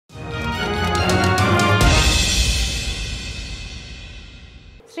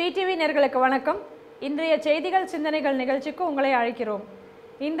நேயர்களுக்கு வணக்கம். இன்றைய செய்திகள் சிந்தனைகள் நிகழ்ச்சிக்கு உங்களை அழைக்கிறோம்.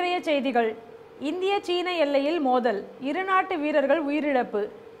 இன்றைய செய்திகள்: இந்திய சீன எல்லையில் மோதல், இரு நாட்டு வீரர்கள் உயிரிழப்பு,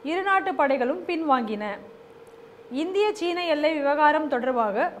 இரு நாட்டு படைகளும் பின்வாங்கின. இந்திய சீன எல்லை விவகாரம்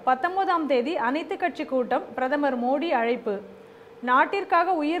தொடர்பாக 19ஆம் தேதி அனைத்து கட்சி கூட்டம். பிரதமர் மோடி அழைப்பு.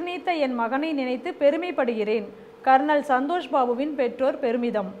 நாட்டிற்காக உயிர் நீத்த என் மகனை நினைத்து பெருமைப்படுகிறேன். கர்னல் சந்தோஷ்பாபுவின் பெற்றோர்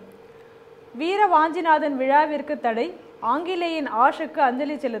பெருமிதம். வீர வாஞ்சிநாதன் விழாவிற்கு தடை, ஆங்கிலேயின் ஆஷுக்கு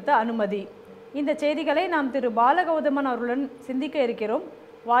அஞ்சலி செலுத்த அனுமதி. இந்த செய்திகளை நாம் திரு பாலகௌதமன் அவர்களுடன் சிந்திக்க இருக்கிறோம்.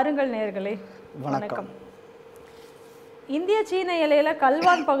 வாருங்கள் நேயர்களே. வணக்கம். இந்திய சீன எல்லையில்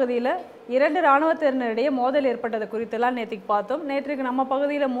கல்வான் பகுதியில் 2 இராணுவத்தினரிடையே மோதல் ஏற்பட்டது குறித்தெல்லாம் நேற்றுக்கு பார்த்தோம். நேற்றுக்கு நம்ம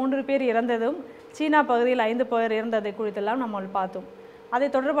பகுதியில் 3 பேர் இறந்ததும், சீனா பகுதியில் 5 பேர் இறந்ததை குறித்தெல்லாம் நம்ம பார்த்தோம். அதை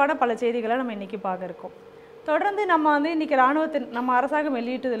தொடர்பான பல செய்திகளை நம்ம இன்றைக்கி பார்க்க இருக்கோம். தொடர்ந்து நம்ம இன்றைக்கி இராணுவத்தின் நம்ம அரசாங்கம்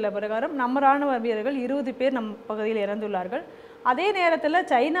வெளியிட்டதில்லை பிரகாரம் நம்ம இராணுவ வீரர்கள் 20 பேர் நம் பகுதியில் இறந்துள்ளார்கள். அதே நேரத்தில்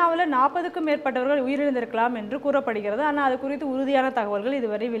சைனாவில் 40க்கும் மேற்பட்டவர்கள் உயிரிழந்திருக்கலாம் என்று கூறப்படுகிறது. ஆனால் அது குறித்து உறுதியான தகவல்கள்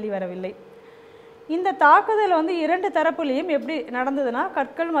இதுவரை வெளிவரவில்லை. இந்த தாக்குதல் 2 தரப்புலையும் எப்படி நடந்ததுன்னா,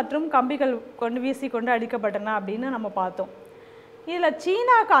 கற்கள் மற்றும் கம்பிகள் கொண்டு வீசிக்கொண்டு அடிக்கப்பட்டன அப்படின்னு நம்ம பார்த்தோம். இதில்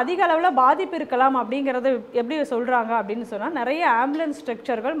சீனாவுக்கு அதிக அளவில் பாதிப்பு இருக்கலாம் அப்படிங்கிறது எப்படி சொல்கிறாங்க அப்படின்னு சொன்னால், நிறைய ஆம்புலன்ஸ்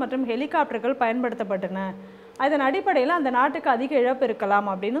ஸ்ட்ரக்சர்கள் மற்றும் ஹெலிகாப்டர்கள் பயன்படுத்தப்பட்டன. அதன் அடிப்படையில் அந்த நாட்டுக்கு அதிக இழப்பு இருக்கலாம்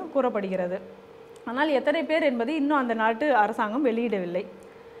அப்படின்னு கூறப்படுகிறது. ஆனால் எத்தனை பேர் என்பது இன்னும் அந்த நாட்டு அரசாங்கம் வெளியிடவில்லை.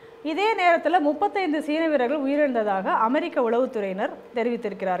 இதே நேரத்தில் 35 சீன வீரர்கள் உயிரிழந்ததாக அமெரிக்க உளவுத்துறையினர்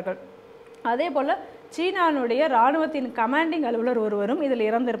தெரிவித்திருக்கிறார்கள். அதே போல் சீனாவுடைய இராணுவத்தின் கமாண்டிங் அலுவலர் ஒருவரும் இதில்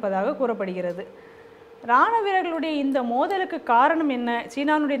இறந்திருப்பதாக கூறப்படுகிறது. இராணுவ வீரர்களுடைய இந்த மோதலுக்கு காரணம் என்ன,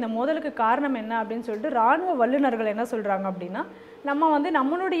 சீனாவுடைய இந்த மோதலுக்கு காரணம் என்ன அப்படின்னு சொல்லிட்டு இராணுவ வல்லுநர்கள் என்ன சொல்கிறாங்க அப்படின்னா, நம்ம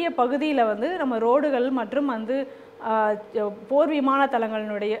நம்மளுடைய பகுதியில் நம்ம ரோடுகள் மற்றும் போர் விமான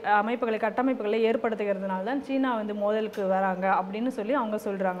தளங்களினுடைய அமைப்புகளை கட்டமைப்புகளை ஏற்படுத்துகிறதுனால தான் சீனா மோதலுக்கு வராங்க அப்படின்னு சொல்லி அவங்க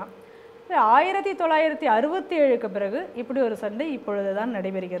சொல்கிறாங்க. 1967க்கு பிறகு இப்படி ஒரு சண்டை இப்பொழுது தான்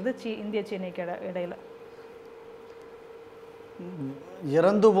நடைபெறுகிறது இந்திய சீனைக்கு இடையில்.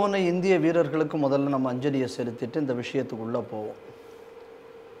 இறந்து போன இந்திய வீரர்களுக்கு முதல்ல நம்ம அஞ்சலியை செலுத்திட்டு இந்த விஷயத்துக்குள்ளே போவோம்.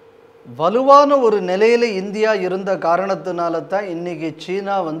 வலுவான ஒரு நிலையில் இந்தியா இருந்த காரணத்தினால தான் இன்றைக்கி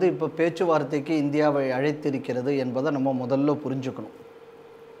சீனா இப்போ பேச்சுவார்த்தைக்கு இந்தியாவை அழைத்திருக்கிறது என்பதை நம்ம முதல்ல புரிஞ்சுக்கணும்.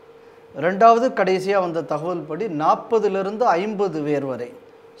 ரெண்டாவது, கடைசியாக வந்த தகவல் படி 40லிருந்து 50 பேர் வரை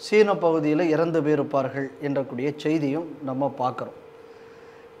சீன பகுதியில் இறந்து போயிருப்பார்கள் என்றக்கூடிய செய்தியும் நம்ம பார்க்குறோம்.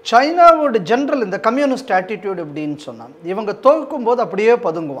 சைனாவோட ஜென்ரல் இந்த கம்யூனிஸ்ட் ஆட்டிடியூட் எப்படின்னு சொன்னான், இவங்க தோற்கும் போது அப்படியே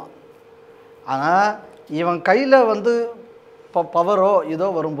பதுங்குவான். ஆனால் இவன் கையில் பவரோ இதோ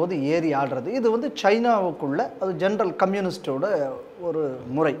வரும்போது ஏறி ஆடுறது, இது சைனாவுக்குள்ள அது ஜென்ரல் கம்யூனிஸ்டோட ஒரு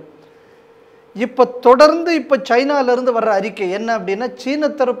முறை. இப்போ தொடர்ந்து சைனாவிலிருந்து வர்ற அறிக்கை என்ன அப்படின்னா, சீன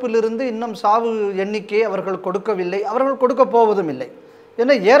தரப்பிலிருந்து இன்னும் சாவு எண்ணிக்கையை அவர்கள் கொடுக்கவில்லை, அவர்கள் கொடுக்க போவதும் இல்லை.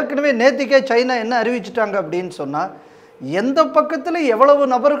 ஏன்னா ஏற்கனவே நேத்திக்கே சைனா என்ன அறிவிச்சிட்டாங்க அப்படின்னு சொன்னால், எந்த பக்கத்தில் எவ்வளவு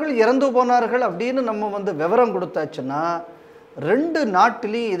நபர்கள் இறந்து போனார்கள் அப்படின்னு நம்ம விவரம் கொடுத்தாச்சுன்னா, 2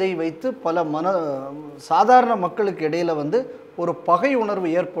 நாட்டிலையும் இதை வைத்து பல சாதாரண மக்களுக்கு இடையில் ஒரு பகை உணர்வு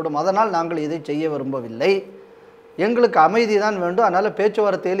ஏற்படும். அதனால் நாங்கள் இதை செய்ய விரும்பவில்லை, எங்களுக்கு அமைதி தான் வேண்டும், அதனால்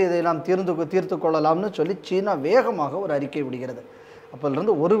பேச்சுவார்த்தையில் இதை நாம் தீர்த்து கொள்ளலாம்னு சொல்லி சீனா வேகமாக ஒரு அறிக்கை விடுகிறது.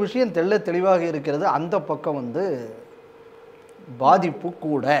 அப்போலேருந்து ஒரு விஷயம் தெளிவாக இருக்கிறது, அந்த பக்கம் பாதிப்பு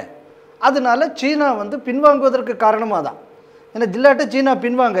கூட. அதனால சீனா பின்வாங்குவதற்கு காரணமாக தான். ஏன்னா ஜில்லாட்ட சீனா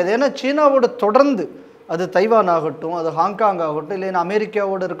பின்வாங்குது. ஏன்னா சீனாவோட தொடர்ந்து அது தைவான் ஆகட்டும், அது ஹாங்காங் ஆகட்டும், இல்லைன்னா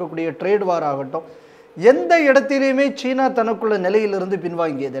அமெரிக்காவோடு இருக்கக்கூடிய ட்ரேட் வார் ஆகட்டும், எந்த இடத்திலையுமே சீனா தனக்குள்ள நிலையிலிருந்து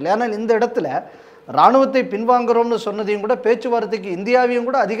பின்வாங்கியது இல்லை. ஆனால் இந்த இடத்துல இராணுவத்தை பின்வாங்குறோம்னு சொன்னதையும் கூட, பேச்சுவார்த்தைக்கு இந்தியாவையும்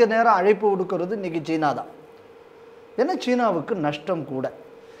கூட அதிக நேரம் அழைப்பு கொடுக்கறது இன்றைக்கி சீனா தான். ஏன்னா சீனாவுக்கு நஷ்டம் கூட.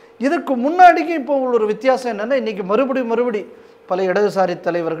 இதுக்கு முன்னாடிக்கு இப்போ ஒரு வித்தியாசம் என்னென்னா, இன்றைக்கி மறுபடி பல இடதுசாரி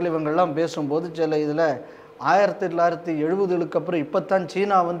தலைவர்கள் இவங்கெல்லாம் பேசும்போது சில இதில் 1970களுக்கு அப்புறம் இப்போத்தான்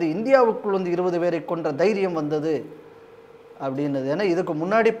சீனா இந்தியாவுக்குள் 20 பேரை கொன்ற தைரியம் வந்தது அப்படின்னது. ஏன்னா இதுக்கு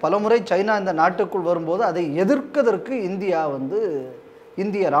முன்னாடி பலமுறை சைனா இந்த நாட்டுக்குள் வரும்போது அதை எதிர்க்கிறதற்கு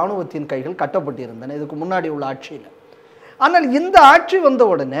இந்திய இராணுவத்தின் கைகள் கட்டப்பட்டிருந்தன இதுக்கு முன்னாடி உள்ள ஆட்சியில். ஆனால் இந்த ஆட்சி வந்த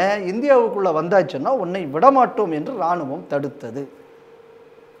உடனே இந்தியாவுக்குள்ளே வந்தாச்சுன்னா உன்னை விடமாட்டோம் என்று இராணுவம் தடுத்தது.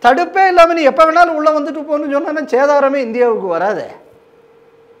 தடுப்பே இல்லாமல் நீ எப்போ வேணாலும் உள்ளே வந்துட்டு போகணும்னு சொன்னா சேதாரமே இந்தியாவுக்கு வராதே.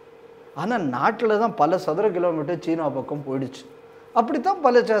 ஆனால் நாட்டில் தான் பல சதுர கிலோமீட்டர் சீனா பக்கம் போயிடுச்சு. அப்படித்தான்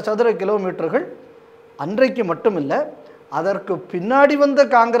பல சதுர கிலோமீட்டர்கள் அன்றைக்கு மட்டும் இல்லை, அதற்கு பின்னாடி வந்த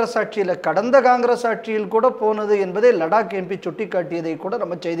காங்கிரஸ் ஆட்சியில், கடந்த காங்கிரஸ் ஆட்சியில் கூட போனது என்பதை லடாக் எம்பி சுட்டி காட்டியதை கூட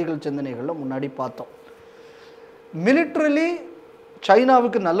நம்ம செய்திகள் சிந்தனைகளில் முன்னாடி பார்த்தோம். மிலிட்ரலி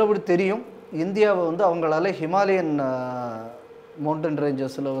சைனாவுக்கு நல்லபடி தெரியும், இந்தியாவை அவங்களால ஹிமாலயன் மவுண்டன்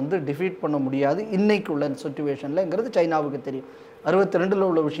ரேஞ்சஸில் வந்து டிஃபீட் பண்ண முடியாது இன்னைக்கு உள்ள சுச்சுவேஷன்லங்கிறது சைனாவுக்கு தெரியும். 62ல்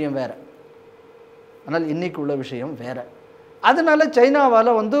உள்ள விஷயம் வேறு, ஆனால் இன்னைக்கு உள்ள விஷயம் வேறு. அதனால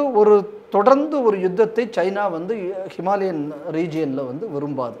சைனாவால் வந்து தொடர்ந்து ஒரு யுத்தத்தை சைனா வந்து ஹிமாலயன் ரீஜியனில் வந்து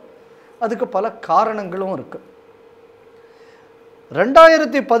விரும்பாது. அதுக்கு பல காரணங்களும் இருக்குது.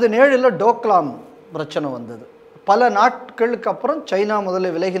 2017 டோக்லாம் பிரச்சனை வந்தது. பல நாட்களுக்கு அப்புறம் சைனா முதல்ல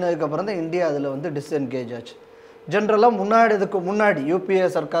விலகினதுக்கு அப்புறம் தான் இந்தியா அதில் வந்து டிஸ்என்கேஜ் ஆச்சு. ஜென்ரலாக இதுக்கு முன்னாடி யூபிஏ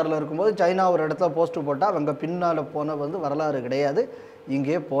சர்க்காரில் இருக்கும்போது சைனா ஒரு இடத்துல போஸ்ட்டு போட்டால் அவங்க பின்னால் போன வந்து வரலாறு கிடையாது,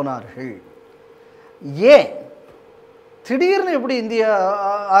 இங்கே போனார்கள். ஏன் திடீர்னு எப்படி இந்தியா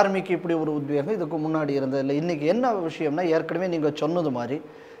ஆர்மிக்கு இப்படி ஒரு உத்வேகம் இதுக்கு முன்னாடி இருந்ததில்லை? இன்றைக்கி என்ன விஷயம்னா, ஏற்கனவே நீங்கள் சொன்னது மாதிரி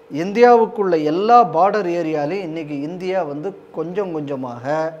இந்தியாவுக்குள்ள எல்லா பார்டர் ஏரியாலையும் இன்றைக்கி இந்தியா வந்து கொஞ்சம் கொஞ்சமாக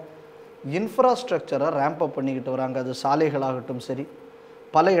இன்ஃப்ராஸ்ட்ரக்சரை ரேம்பப் பண்ணிக்கிட்டு வராங்க. அது சாலைகளாகட்டும் சரி,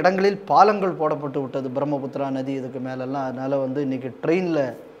 பல இடங்களில் பாலங்கள் போடப்பட்டு விட்டது பிரம்மபுத்திரா நதி இதுக்கு மேலெல்லாம். அதனால் வந்து இன்றைக்கி ட்ரெயினில்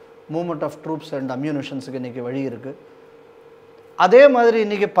மூவ்மெண்ட் ஆஃப் ட்ரூப்ஸ் அண்ட் அம்யூனிஷன்ஸுக்கு இன்றைக்கி வழி இருக்குது. அதே மாதிரி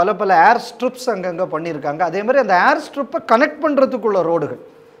இன்றைக்கி பல ஏர் ஸ்ட்ரிப்ஸ் அங்கங்கே பண்ணியிருக்காங்க. அதே மாதிரி அந்த ஏர் ஸ்ட்ரிப்பை கனெக்ட் பண்ணுறதுக்குள்ள ரோடுகள்,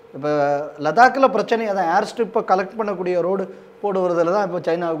 இப்போ லடாக்கில் பிரச்சனை அதான் ஏர் ஸ்ட்ரிப்பை கலெக்ட் பண்ணக்கூடிய ரோடு போடுவதில் தான் இப்போ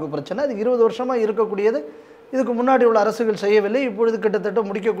சைனாவுக்கு பிரச்சனை. அது 20 வருஷமாக இருக்கக்கூடியது. இதுக்கு முன்னாடி உள்ள அரசுகள் செய்யவில்லை. இப்பொழுது கிட்டத்தட்ட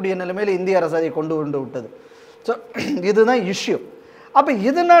முடிக்கக்கூடிய நிலைமையில் இந்திய அரசு அதை கொண்டு விட்டது. ஸோ இதுதான் இஷ்யூ. அப்போ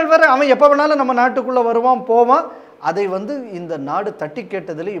இது நாள் வரை அவன் எப்போ வேணாலும் நம்ம நாட்டுக்குள்ளே வருவான் போவான். அதை வந்து இந்த நாடு தட்டி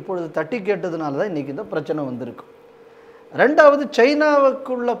கேட்டதில் இப்பொழுது தட்டி கேட்டதுனால தான் இன்றைக்கி இந்த பிரச்சனை வந்திருக்கு. ரெண்டாவது,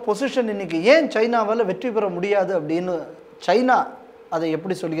 சைனாவுக்குள்ள பொசிஷன் இன்றைக்கி ஏன் சைனாவால் வெற்றி பெற முடியாது அப்படின்னு சைனா அதை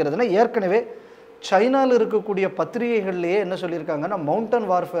எப்படி சொல்கிறதுனா, ஏற்கனவே சைனாவில் இருக்கக்கூடிய பத்திரிகைகள்லேயே என்ன சொல்லியிருக்காங்கன்னா, மவுண்டன்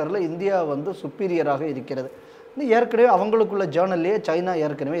வார்ஃபேரில் இந்தியா வந்து சுப்பீரியராக இருக்கிறது. ஏற்கனவே அவங்களுக்குள்ள ஜேர்னல்லையே சைனா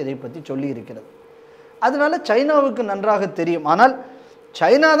ஏற்கனவே இதை பற்றி சொல்லி இருக்கிறது. அதனால சைனாவுக்கு நன்றாக தெரியும். ஆனால்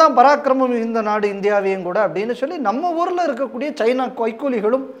சைனா தான் பராக்கிரமம் மிகுந்த நாடு இந்தியாவையும் கூட அப்படின்னு சொல்லி நம்ம ஊரில் இருக்கக்கூடிய சைனா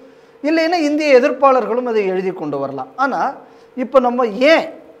கைக்கூலிகளும் இல்லைன்னா இந்திய எதிர்ப்பாளர்களும் அதை எழுதி கொண்டு வரலாம். ஆனால் இப்போ நம்ம ஏன்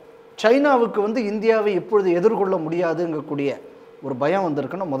சைனாவுக்கு வந்து இந்தியாவை இப்பொழுது எதிர்கொள்ள முடியாதுங்கக்கூடிய ஒரு பயம்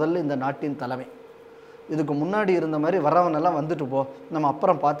வந்திருக்குன்னா, முதல்ல இந்த நாட்டின் தலைமை இதுக்கு முன்னாடி இருந்த மாதிரி வரவனெல்லாம் வந்துட்டு போ, நம்ம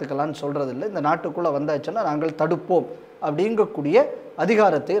அப்புறம் பார்த்துக்கலான்னு சொல்கிறதில்லை. இந்த நாட்டுக்குள்ளே வந்தாச்சுன்னா நாங்கள் தடுப்போம் அப்படிங்கக்கூடிய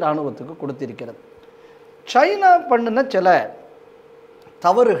அதிகாரத்தை இராணுவத்துக்கு கொடுத்திருக்கிறது. சைனா பண்ணின சில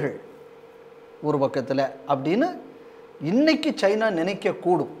தவறுகள் ஒரு பக்கத்தில் அப்படின்னு இன்னைக்கு சைனா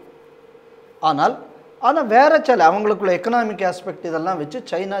நினைக்கக்கூடும். ஆனால் வேற சில அவங்களுக்குள்ள எக்கனாமிக் ஆஸ்பெக்ட் இதெல்லாம் வச்சு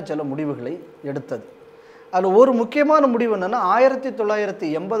சைனா சில முடிவுகளை எடுத்தது. அதில் ஒரு முக்கியமான முடிவு என்னென்னா,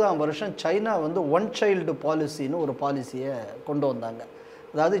 1980 சைனா வந்து ஒன் சைல்டு பாலிசின்னு ஒரு பாலிசியை கொண்டு வந்தாங்க.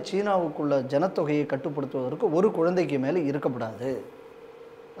 அதாவது சீனாவுக்குள்ள ஜனத்தொகையை கட்டுப்படுத்துவதற்கு ஒரு குழந்தைக்கு மேலே இருக்கக்கூடாது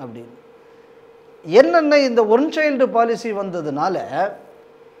அப்படின்னு. என்னென்ன இந்த ஒன் சைல்டு பாலிசி வந்ததுனால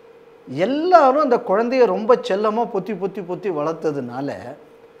எல்லாரும் அந்த குழந்தைய ரொம்ப செல்லமாக பொத்தி வளர்த்ததுனால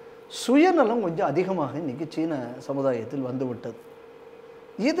சுயநலம் கொஞ்சம் அதிகமாக இன்றைக்கி சீன சமுதாயத்தில் வந்து விட்டது.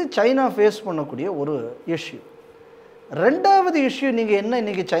 இது சைனா ஃபேஸ் பண்ணக்கூடிய ஒரு இஷ்யூ. ரெண்டாவது இஷ்யூ நீங்கள் என்ன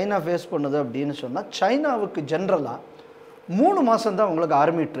இன்றைக்கி சைனா ஃபேஸ் பண்ணுது அப்படின்னு சொன்னால், சைனாவுக்கு ஜென்ரலாக 3 மாதம் தான் உங்களுக்கு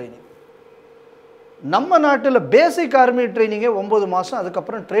ஆர்மி ட்ரைனிங். நம்ம நாட்டில் பேசிக் ஆர்மி ட்ரைனிங்கே 9 மாதம்,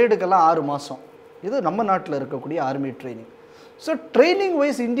 அதுக்கப்புறம் ட்ரேடுக்கெல்லாம் 6 மாதம். இது நம்ம நாட்டில் இருக்கக்கூடிய army training. So training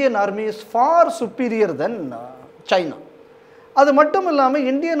wise Indian army is for superior then China. அது மட்டும் இல்லாமல்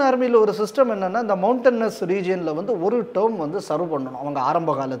இந்தியன் ஆர்மியில் ஒரு சிஸ்டம் என்னென்னா, இந்த மவுண்டனஸ் ரீஜியனில் வந்து ஒரு டேர்ம் வந்து சர்வ் பண்ணணும் அவங்க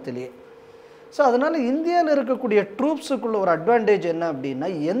ஆரம்ப காலத்திலேயே. ஸோ அதனால் இந்தியாவில் இருக்கக்கூடிய ட்ரூப்ஸுக்குள்ள ஒரு அட்வான்டேஜ் என்ன அப்படின்னா,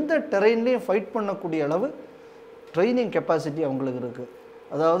 எந்த டெரெயின்லேயும் ஃபைட் பண்ணக்கூடிய அளவு ட்ரைனிங் கெப்பாசிட்டி அவங்களுக்கு இருக்குது.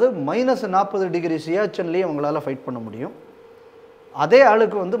 அதாவது -40 டிகிரி சியாச்சன்லேயும் அவங்களால ஃபைட் பண்ண முடியும். அதே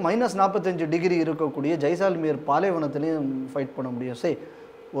ஆளுக்கு வந்து -45 டிகிரி இருக்கக்கூடிய ஜெய்சால்மியர் பாலைவனத்துலேயும் ஃபைட் பண்ண முடியும். சரி,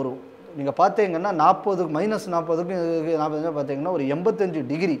 ஒரு நீங்கள் பார்த்தீங்கன்னா -40க்கும் 40 பார்த்தீங்கன்னா ஒரு 85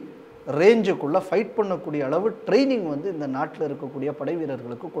 டிகிரி ரேஞ்சுக்குள்ளே ஃபைட் பண்ணக்கூடிய அளவு ட்ரைனிங் வந்து இந்த நாட்டில் இருக்கக்கூடிய படை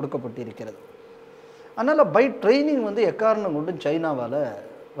வீரர்களுக்கு கொடுக்கப்பட்டிருக்கிறது. அதனால் பை ட்ரைனிங் வந்து எக்காரணம் கொண்டு சைனாவால்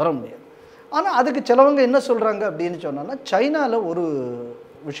வர முடியாது. ஆனால் அதுக்கு சிலவங்க என்ன சொல்கிறாங்க அப்படின்னு சொன்னான்னா, சைனாவில் ஒரு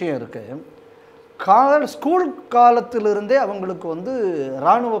விஷயம் இருக்குது. ஸ்கூல் காலத்திலிருந்தே அவங்களுக்கு வந்து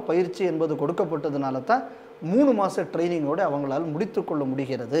இராணுவ பயிற்சி என்பது கொடுக்கப்பட்டதுனால தான் 3 மாத ட்ரைனிங்கோடு அவங்களால் முடித்து கொள்ள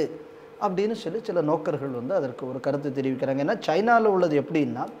முடிகிறது அப்படின்னு சொல்லி சில நோக்கர்கள் வந்து அதற்கு ஒரு கருத்து தெரிவிக்கிறாங்க. ஏன்னா சைனாவில் உள்ளது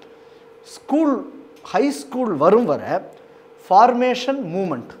எப்படின்னா, ஹை ஸ்கூல் வரும் வர ஃபார்மேஷன்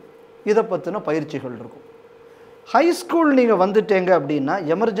மூமெண்ட் இதை பற்றின பயிற்சிகள் இருக்கும். ஹை ஸ்கூல் நீங்கள் வந்துட்டேங்க அப்படின்னா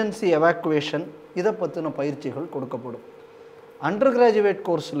எமர்ஜென்சி எவாக்குவேஷன் இதை பற்றின பயிற்சிகள் கொடுக்கப்படும். அண்டர் கிராஜுவேட்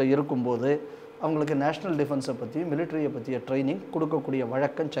கோர்ஸில் இருக்கும்போது அவங்களுக்கு நேஷ்னல் டிஃபென்ஸை பற்றியும் மிலிட்ரியை பற்றிய ட்ரைனிங் கொடுக்கக்கூடிய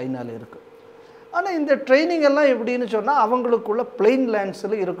வழக்கம் சைனாவில் இருக்குது. ஆனால் இந்த ட்ரைனிங் எல்லாம் எப்படின்னு சொன்னால் அவங்களுக்குள்ள பிளெயின்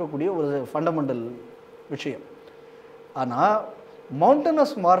லேண்ட்ஸில் இருக்கக்கூடிய ஒரு ஃபண்டமெண்டல் விஷயம். ஆனால்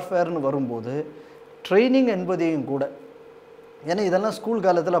மவுண்டனஸ் வார்ஃபேர்னு வரும்போது ட்ரைனிங் என்பதையும் கூட, ஏன்னா இதெல்லாம் ஸ்கூல்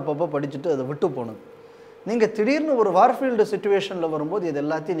காலத்தில் அப்பப்போ படிச்சுட்டு அதை விட்டு போனது. நீங்கள் திடீர்னு ஒரு வார்ஃபீல்டு சுச்சுவேஷனில் வரும்போது இது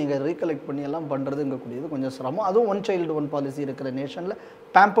எல்லாத்தையும் நீங்கள் ரீகலெக்ட் பண்ணி எல்லாம் பண்ணுறதுங்கக்கூடியது கொஞ்சம் சிரமம். அதுவும் ஒன் சைல்டு ஒன் பாலிசி இருக்கிற நேஷனில்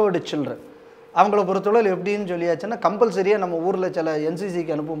பேம்பர்டு சில்ட்ரன் அவங்கள பொறுத்தளவு எப்படின்னு சொல்லியாச்சுன்னா கம்பல்சரியாக நம்ம ஊரில் சில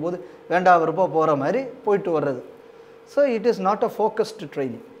என்சிசிக்கு அனுப்பும்போது வேண்டா விருப்பா போகிற மாதிரி போயிட்டு வர்றது. So it is not a focused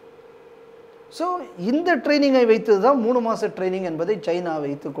training. So இந்த ட்ரைனிங்கை வைத்து தான் 3 மாத ட்ரைனிங் என்பதை சைனா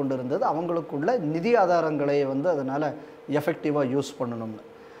வைத்து கொண்டு இருந்தது. அவங்களுக்குள்ள நிதி ஆதாரங்களை அதனால் எஃபெக்டிவாக யூஸ் பண்ணணும்னு.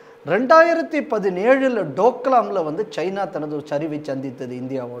 2017 டோக்லாமில் சைனா தனது சரிவை சந்தித்தது.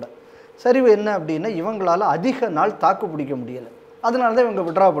 இந்தியாவோட சரிவு என்ன அப்படின்னா, இவங்களால் அதிக நாள் தாக்கு பிடிக்க முடியலை. அதனால தான் இவங்க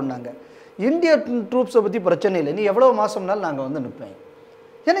விட்ரா பண்ணாங்க. இந்திய ட்ரூப்ஸை பற்றி பிரச்சனை இல்லை, நீ எவ்வளோ மாதம்னாலும் நாங்கள் நிற்பேன்.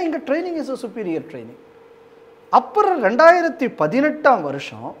 ஏன்னா இங்கே training is a superior training. அப்புறம்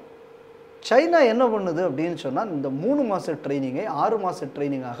 2018 சைனா என்ன பண்ணுது அப்படின்னு சொன்னால், இந்த 3 மாத ட்ரைனிங்கை 6 மாத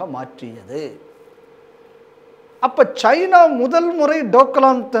ட்ரைனிங்காக மாற்றியது. அப்போ சைனா முதல் முறை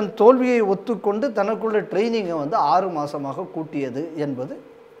டோக்லாம் தன் தோல்வியை ஒத்துக்கொண்டு தனக்குள்ள ட்ரைனிங்கை 6 மாதமாக கூட்டியது என்பது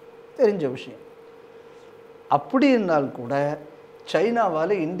தெரிஞ்ச விஷயம். அப்படின்னால் கூட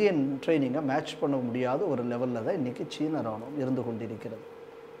சைனாவால் இந்தியன் ட்ரைனிங்கை மேட்ச் பண்ண முடியாத ஒரு லெவலில் தான் இன்றைக்கி சீன ராணுவம் இருந்து கொண்டிருக்கிறது.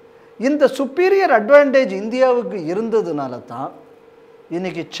 இந்த சுப்பீரியர் அட்வான்டேஜ் இந்தியாவுக்கு இருந்ததுனால தான்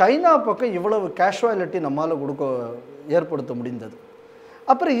இன்றைக்கி சைனா பக்கம் இவ்வளவு கேஷுவாலிட்டி நம்மால் ஏற்படுத்த முடிந்தது.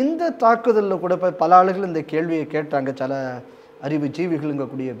 அப்புறம் இந்த தாக்குதலில் கூட இப்போ பல ஆளுகள் இந்த கேள்வியை கேட்டாங்க, சில அறிவு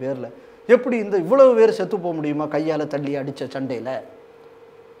ஜீவிகளுங்கக்கூடிய பேரில், எப்படி இந்த இவ்வளவு பேர் செத்து போக முடியுமா கையால் தள்ளி அடித்த சண்டையில்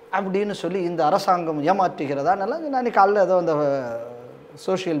அப்படின்னு சொல்லி இந்த அரசாங்கம் ஏமாற்றுகிறதா. நல்லா நான் இன்றைக்கி காலையில் ஏதோ அந்த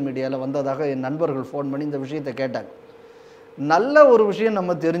சோஷியல் மீடியாவில் வந்ததாக என் நண்பர்கள் ஃபோன் பண்ணி இந்த விஷயத்தை கேட்டாங்க. நல்ல ஒரு விஷயம்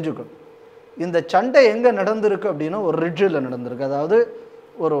நம்ம தெரிஞ்சுக்கணும். இந்த சண்டை எங்கே நடந்திருக்கு அப்படின்னா ஒரு ரிட்ஜில் நடந்திருக்கு. அதாவது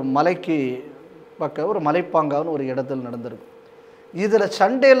ஒரு மலைக்கு பக்கம் ஒரு மலைப்பாங்கான்னு ஒரு இடத்துல நடந்திருக்கு. இதில்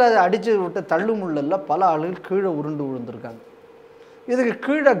சண்டையில் அடித்து விட்டு தள்ளுமுள்ளெல்லாம் பல ஆளுகள் கீழே உருண்டு விழுந்திருக்காங்க. இதுக்கு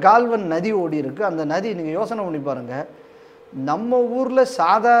கீழே கால்வன் நதி ஓடி இருக்குது. அந்த நதி நீங்கள் யோசனை பண்ணி பாருங்கள், நம்ம ஊரில்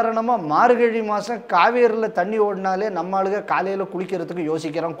சாதாரணமாக மார்கழி மாதம் காவேரியில் தண்ணி ஓடினாலே நம்ம ஆளுங்க காலையில் குளிக்கிறதுக்கு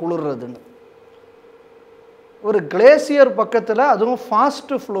யோசிக்கிறான் குளிர்றதுன்னு. ஒரு கிளேசியர் பக்கத்தில், அதுவும்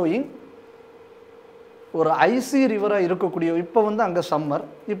ஃபாஸ்ட்டு ஃப்ளோயிங் ஒரு ஐசி ரிவராக இருக்கக்கூடிய, இப்போ அங்கே சம்மர்,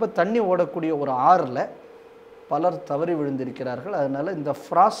 இப்போ தண்ணி ஓடக்கூடிய ஒரு ஆறில் பலர் தவறி விழுந்திருக்கிறார்கள். அதனால் இந்த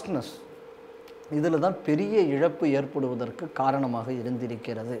ஃப்ராஸ்ட்னஸ் இதில் தான் பெரிய இழப்பு ஏற்படுவதற்கு காரணமாக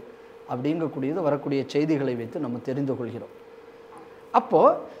இருந்திருக்கிறது அப்படிங்கக்கூடியது வரக்கூடிய செய்திகளை வைத்து நம்ம தெரிந்து கொள்கிறோம்.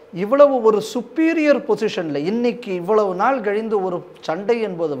 அப்போது இவ்வளவு ஒரு சுப்பீரியர் பொசிஷனில் இன்றைக்கி இவ்வளவு நாள் கழிந்து ஒரு சண்டை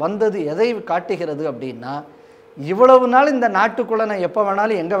என்பது வந்தது எதை காட்டுகிறது அப்படின்னா, இவ்வளவு நாள் இந்த நாட்டுக்குள்ளே நான் எப்போ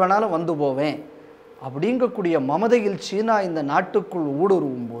வேணாலும் எங்கே வேணாலும் வந்து போவேன் அப்படிங்கக்கூடிய மமதையில் சீனா இந்த நாட்டுக்குள்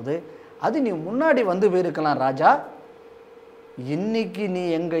ஊடுருவும் போது, அது நீ முன்னாடி வந்து போயிருக்கலாம் ராஜா, இன்னைக்கு நீ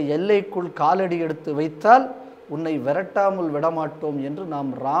எங்கள் எல்லைக்குள் காலடி எடுத்து வைத்தால் உன்னை விரட்டாமல் விடமாட்டோம் என்று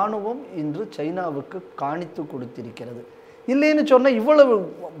நாம் இராணுவம் இன்று சைனாவுக்கு காணித்து கொடுத்திருக்கிறது. இல்லைன்னு சொன்னால் இவ்வளவு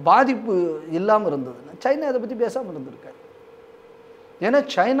பாதிப்பு இல்லாமல் இருந்ததுன்னா சைனா இதை பற்றி பேசாமல் இருந்திருக்காரு. ஏன்னா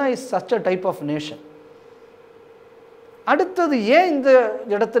China is such a type of nation. அடுத்தது ஏன் இந்த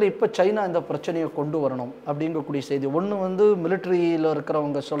இடத்துல இப்போ சைனா இந்த பிரச்சனையை கொண்டு வரணும் அப்படிங்கக்கூடிய செய்தி ஒன்று மிலிட்ரியில்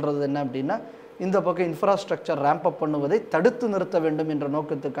இருக்கிறவங்க சொல்கிறது என்ன அப்படின்னா, இந்த பக்கம் இன்ஃப்ராஸ்ட்ரக்சர் ரேம்பப் பண்ணுவதை தடுத்து நிறுத்த வேண்டும் என்ற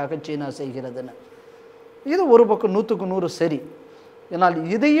நோக்கத்துக்காக சீனா செய்கிறதுன்னு. இது ஒரு பக்கம் 100க்கு 100 சரி. ஏன்னால்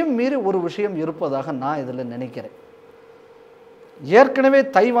இதையும் மீறி ஒரு விஷயம் இருப்பதாக நான் இதில் நினைக்கிறேன். ஏற்கனவே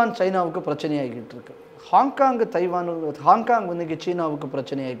தைவான் சைனாவுக்கு பிரச்சனையாகிட்டு இருக்கு. ஹாங்காங் இன்னைக்கு சீனாவுக்கு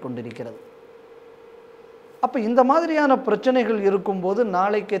பிரச்சனையாகி கொண்டிருக்கிறது. அப்போ இந்த மாதிரியான பிரச்சனைகள் இருக்கும்போது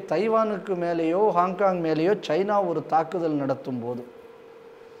நாளைக்கு தைவானுக்கு மேலேயோ ஹாங்காங் மேலேயோ சைனா ஒரு தாக்குதல் நடத்தும் போது,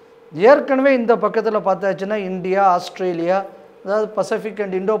 ஏற்கனவே இந்த பக்கத்தில் பார்த்தாச்சுன்னா இந்தியா, ஆஸ்திரேலியா, அதாவது பசிபிக்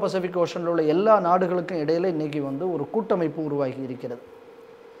அண்ட் இண்டோ பசிபிக் ஓஷனில் உள்ள எல்லா நாடுகளுக்கும் இடையில் இன்றைக்கி ஒரு கூட்டமைப்பு உருவாகி இருக்கிறது.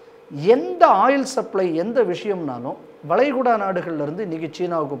 எந்த ஆயில் சப்ளை எந்த விஷயம்னாலும் வளைகுடா நாடுகள்லேருந்து இன்றைக்கி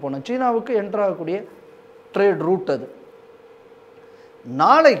சீனாவுக்கு போனோம். சீனாவுக்கு என்ட்ராகக்கூடிய ட்ரேட் ரூட் அது.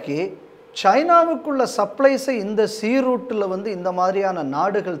 நாளைக்கு சைனாவுக்குள்ள சப்ளைஸை இந்த சி ரூட்டில் இந்த மாதிரியான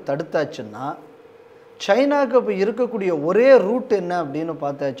நாடுகள் தடுத்தாச்சுன்னா, சைனாவுக்கு இப்போ இருக்கக்கூடிய ஒரே ரூட் என்ன அப்படின்னு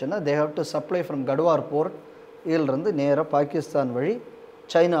பார்த்தாச்சுன்னா, they have to supply from கடுவார் board, இதிலிருந்து நேராக பாகிஸ்தான் வழி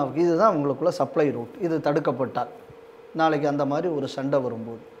சைனாவுக்கு. இதுதான் அவங்களுக்குள்ள சப்ளை ரூட். இது தடுக்கப்பட்டால் நாளைக்கு அந்த மாதிரி ஒரு சண்டை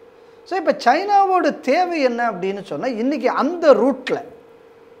வரும்போது, ஸோ இப்போ சைனாவோட தேவை என்ன அப்படின்னு சொன்னால், இன்றைக்கி அந்த ரூட்டில்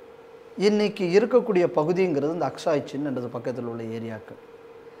இன்றைக்கி இருக்கக்கூடிய பகுதிங்கிறது இந்த அக்சாய் சின்ன்றது பக்கத்தில் உள்ள ஏரியாவுக்கு,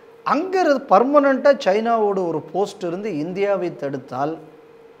 அங்கே பர்மனண்ட்டாக சைனாவோட ஒரு போஸ்ட் இருந்து இந்தியாவை தடுத்தால்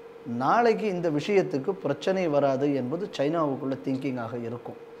நாளைக்கு இந்த விஷயத்துக்கு பிரச்சனை வராது என்பது சைனாவுக்குள்ள திங்கிங்காக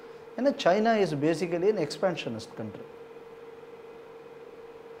இருக்கும். ஏன்னா China is basically an எக்ஸ்பேன்ஷனிஸ்ட் country.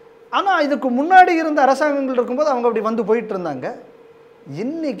 ஆனால் இதுக்கு முன்னாடி இருந்த அரசாங்கங்கள் இருக்கும்போது அவங்க அப்படி வந்து போயிட்டு இருந்தாங்க.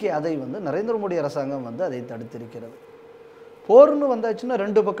 இன்றைக்கி அதை வந்து நரேந்திர மோடி அரசாங்கம் வந்து அதை தடுத்திருக்கிறது. போர்னு வந்தாச்சுன்னா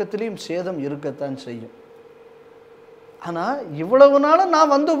ரெண்டு பக்கத்துலேயும் சேதம் இருக்கத்தான் செய்யும். ஆனால் இவ்வளவு நாளும்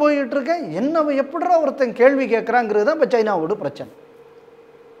நான் வந்து போயிட்டு இருக்கேன், என்ன எப்படிடா ஒருத்தன் கேள்வி கேட்குறாங்கிறது தான் இப்போ சைனாவோட பிரச்சனை.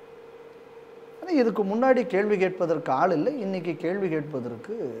 ஆனால் இதுக்கு முன்னாடி கேள்வி கேட்பதற்கு ஆள் இல்லை, இன்றைக்கி கேள்வி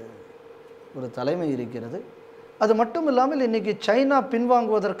கேட்பதற்கு ஒரு தலைமை இருக்கிறது. அது மட்டும் இல்லாமல் இன்றைக்கி சைனா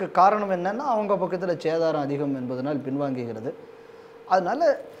பின்வாங்குவதற்கு காரணம் என்னென்னா அவங்க பக்கத்தில் சேதாரம் அதிகம் என்பதனால் பின்வாங்குகிறது. அதனால்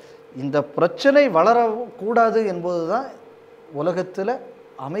இந்த பிரச்சனை வளரக்கூடாது என்பது தான் உலகத்தில்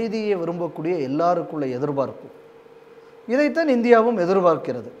அமைதியை விரும்பக்கூடிய எல்லாருக்குள்ள எதிர்பார்ப்பு. இதைத்தான் இந்தியாவும்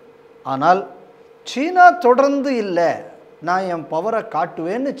எதிர்பார்க்கிறது. ஆனால் சீனா தொடர்ந்து இல்லை, நான் என் பவரை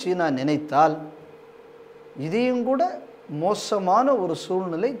காட்டுவேன்னு சீனா நினைத்தால் இதையும் கூட மோசமான ஒரு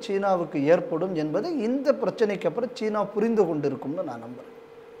சூழ்நிலை சீனாவுக்கு ஏற்படும் என்பதை இந்த பிரச்சனைக்கு அப்புறம் சீனா புரிந்து கொண்டிருக்கும்னு நான் நம்புகிறேன்.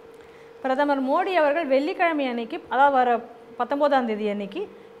 பிரதமர் மோடி அவர்கள் வெள்ளிக்கிழமை அன்னைக்கு, அதாவது வர 19ஆம் தேதி அன்னைக்கு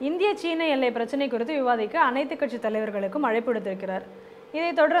இந்திய சீன எல்லை பிரச்சனை குறித்து விவாதிக்க அனைத்து கட்சி தலைவர்களுக்கும் அழைப்பு விடுத்திருக்கிறார்.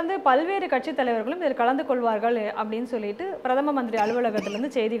 இதைத் தொடர்ந்து பல்வேறு கட்சி தலைவர்களும் இதில் கலந்து கொள்வார்கள் அப்படின்னு சொல்லிட்டு பிரதம மந்திரி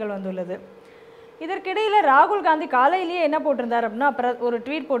அலுவலகத்திலிருந்து செய்திகள் வந்துள்ளது. இதற்கிடையில் ராகுல் காந்தி காலையிலேயே என்ன போட்டிருந்தார் அப்படின்னா, ஒரு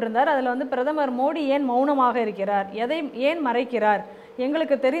ட்வீட் போட்டிருந்தார். அதில் வந்து பிரதமர் மோடி ஏன் மௌனமாக இருக்கிறார், எதை ஏன் மறைக்கிறார்,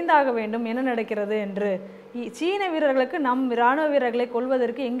 எங்களுக்கு தெரிந்தாக வேண்டும் என்ன நடக்கிறது என்று. சீன வீரர்களுக்கு நம் இராணுவ வீரர்களை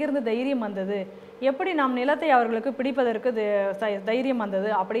கொல்வதற்கு எங்கிருந்து தைரியம் வந்தது, எப்படி நம் நிலத்தை அவர்களுக்கு பிடிப்பதற்கு தைரியம்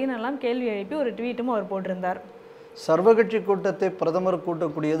வந்தது அப்படின்னு எல்லாம் கேள்வி எழுப்பி ஒரு ட்வீட்டும் அவர் போட்டிருந்தார். சர்வகட்சி கூட்டத்தை பிரதமர்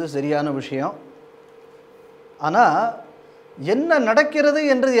கூட்டக்கூடியது சரியான விஷயம். ஆனால் என்ன நடக்கிறது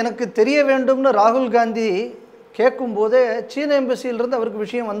என்று எனக்கு தெரிய வேண்டும்னு ராகுல் காந்தி கேட்கும்போதே சீன எம்பசியிலிருந்து அவருக்கு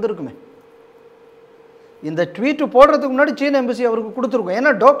விஷயம் வந்திருக்குமே. இந்த ட்வீட்டு போடுறதுக்கு முன்னாடி சீன எம்பசி அவருக்கு கொடுத்துருக்கும்.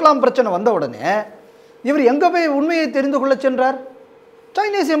 ஏன்னா டோக்லாம் பிரச்சனை வந்த உடனே இவர் எங்கே போய் உண்மையை தெரிந்து கொள்ள சென்றார்?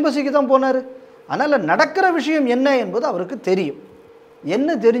 சைனீஸ் எம்பசிக்கு தான் போனார். அதனால் நடக்கிற விஷயம் என்ன என்பது அவருக்கு தெரியும்.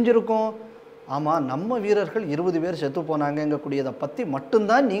 என்ன தெரிஞ்சிருக்கும்? ஆமாம், நம்ம வீரர்கள் 20 பேர் செத்து போனாங்கங்கக்கூடியதை பற்றி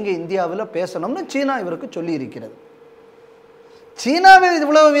மட்டும்தான் நீங்கள் இந்தியாவில் பேசணும்னு சீனா இவருக்கு சொல்லி இருக்கிறது. சீனாவில்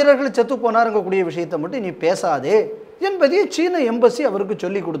இவ்வளவு வீரர்கள் செத்து போனாருங்கக்கூடிய விஷயத்தை மட்டும் நீ பேசாதே என்பதையும் சீன எம்பசி அவருக்கு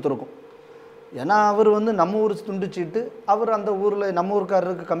சொல்லி கொடுத்துருக்கும். ஏன்னா அவர் வந்து நம்ம ஊர் துண்டுச்சீட்டு, அவர் அந்த ஊரில் நம்ம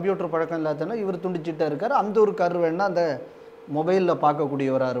ஊருக்காரருக்கு கம்ப்யூட்டர் பழக்கம் இல்லாதனா இவர் துண்டுச்சீட்டாக இருக்கார். அந்த ஊருக்காரர் வேணால் அந்த மொபைலில்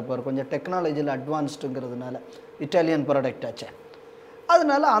பார்க்கக்கூடியவராக இருப்பார், கொஞ்சம் டெக்னாலஜியில் அட்வான்ஸ்டுங்கிறதுனால, இட்டாலியன் ப்ராடக்ட் ஆச்சு.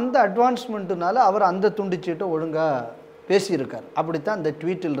 அதனால் அந்த அட்வான்ஸ்மெண்ட்டுனால அவர் அந்த துண்டுச்சீட்டை ஒழுங்காக பேசியிருக்கார். அப்படித்தான் அந்த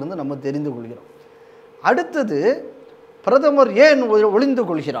ட்வீட்டிலிருந்து நம்ம தெரிந்து கொள்கிறோம். அடுத்தது, பிரதமர் ஏன் ஒளிந்து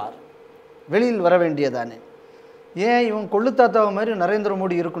கொள்கிறார், வெளியில் வர வேண்டியதானே? ஏன் இவன் கொள்ளுத்தாத்தாவை மாதிரி நரேந்திர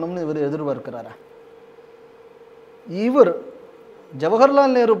மோடி இருக்கணும்னு இவர் எதிர்பார்க்கிறாரா? இவர்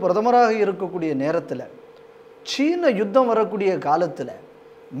ஜவஹர்லால் நேரு பிரதமராக இருக்கக்கூடிய நேரத்தில், சீன யுத்தம் வரக்கூடிய காலத்தில்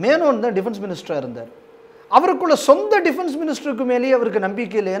மேனோன் தான் டிஃபென்ஸ் மினிஸ்டராக இருந்தார். அவருக்குள்ள சொந்த டிஃபென்ஸ் மினிஸ்டருக்கு மேலேயே அவருக்கு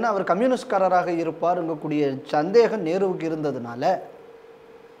நம்பிக்கை இல்லைன்னா அவர் கம்யூனிஸ்ட்காரராக இருப்பாருங்கக்கூடிய சந்தேகம் நேருவுக்கு இருந்ததுனால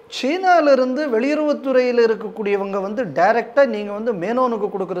சீனாவிலிருந்து வெளியுறவுத்துறையில் இருக்கக்கூடியவங்க வந்து டைரெக்டாக நீங்கள் வந்து மேனோனுக்கு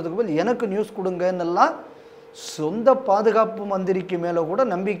கொடுக்கறதுக்கு பதில் எனக்கு நியூஸ் கொடுங்கன்னெல்லாம் சொந்த பாதுகாப்பு மந்திரிக்கு மேலே கூட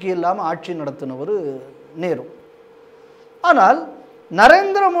நம்பிக்கை இல்லாமல் ஆட்சி நடத்தினவர் நேரு. ஆனால்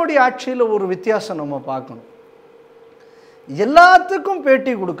நரேந்திர மோடி ஆட்சியில் ஒரு வித்தியாசம் நம்ம பார்க்கணும். எல்லாத்துக்கும்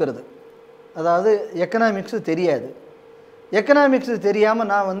பேட்டி கொடுக்கறது, அதாவது எக்கனாமிக்ஸு தெரியாது, எக்கனாமிக்ஸு தெரியாமல்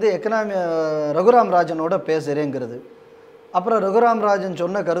நான் வந்து ரகுராம் ராஜனோட பேசுகிறேங்கிறது, அப்புறம் ரகுராம் ராஜன்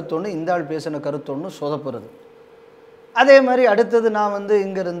சொன்ன கருத்தொன்று இந்த ஆள் பேசின கருத்தொன்று சொதப்புறது. அதே மாதிரி அடுத்தது நான் வந்து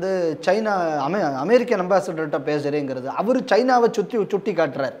இங்கேருந்து சைனா அமெரிக்கன் அம்பாசிடர்கிட்ட பேசுகிறேங்கிறது, அவர் சைனாவை சுட்டி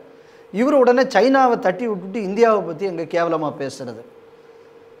காட்டுறார், இவர் உடனே சைனாவை தட்டி விட்டுட்டு இந்தியாவை பற்றி எங்கே கேவலமாக பேசுகிறது.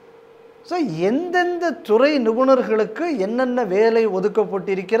 ஸோ எந்தெந்த துறை நிபுணர்களுக்கு என்னென்ன வேலை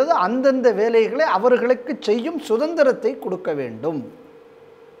ஒதுக்கப்பட்டிருக்கிறதோ அந்தந்த வேலைகளை அவர்களுக்கு செய்யும் சுதந்திரத்தை கொடுக்க வேண்டும்.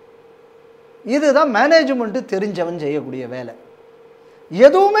 இதுதான் மேனேஜ்மெண்ட்டு தெரிஞ்சவன் செய்யக்கூடிய வேலை.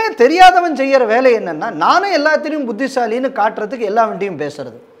 எதுவுமே தெரியாதவன் செய்கிற வேலை என்னென்னா, நானும் எல்லாத்திலையும் புத்திசாலின்னு காட்டுறதுக்கு எல்லா வண்டியும்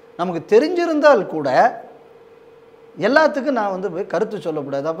பேசுறது. நமக்கு தெரிஞ்சிருந்தால் கூட எல்லாத்துக்கும் நான் வந்து போய் கருத்து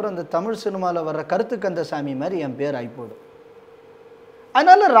சொல்லக்கூடாது. அப்புறம் இந்த தமிழ் சினிமாவில் வர்ற கருத்து கந்தசாமி மாதிரி என் பேர் ஆகிப்போடும்.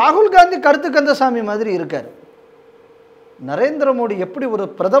 அதனால் ராகுல் காந்தி கருத்து கந்தசாமி மாதிரி இருக்கார். நரேந்திர மோடி எப்படி ஒரு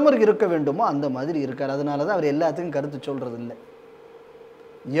பிரதமர் இருக்க வேண்டுமோ அந்த மாதிரி இருக்கார். அதனால தான் அவர் எல்லாத்துக்கும் கருத்து சொல்கிறது இல்லை.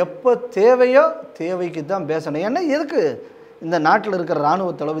 எப்போ தேவையோ தேவைக்கு தான் பேசணும். ஏன்னா எதுக்கு இந்த நாட்டில் இருக்கிற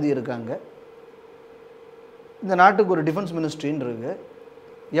இராணுவ தளபதி இருக்காங்க, இந்த நாட்டுக்கு ஒரு டிஃபென்ஸ் மினிஸ்ட்ரின்னு இருக்குது,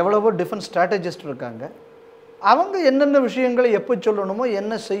 எவ்வளவோ டிஃபென்ஸ் ஸ்ட்ராட்டஜிஸ்ட் இருக்காங்க. அவங்க என்னென்ன விஷயங்களை எப்போ சொல்லணுமோ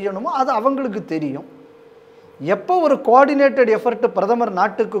என்ன செய்யணுமோ அது அவங்களுக்கு தெரியும். எப்போ ஒரு கோஆர்டினேட்டட் எஃபர்ட் பிரதமர்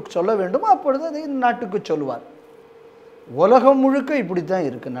நாட்டுக்கு சொல்ல வேண்டுமோ அப்பொழுது அதை நாட்டுக்கு சொல்லுவார். உலகம் முழுக்க இப்படி தான்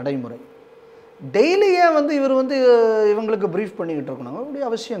இருக்குது நடைமுறை. டெய்லியே வந்து இவர் வந்து இவங்களுக்கு ப்ரீஃப் பண்ணிக்கிட்டு இருக்கணும், அப்படி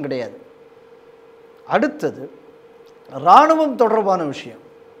அவசியம் கிடையாது. அடுத்தது இராணுவம் தொடர்பான விஷயம்.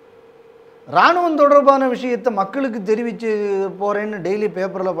 இராணுவம் தொடர்பான விஷயத்தை மக்களுக்கு தெரிவித்து போகிறேன்னு டெய்லி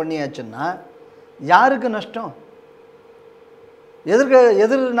பேப்பரில் பண்ணியாச்சுன்னா யாருக்கு நஷ்டம்?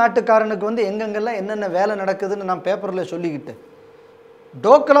 எதிர் நாட்டுக்காரனுக்கு வந்து எங்கெங்கெல்லாம் என்னென்ன வேலை நடக்குதுன்னு நான் பேப்பரில் சொல்லிக்கிட்டு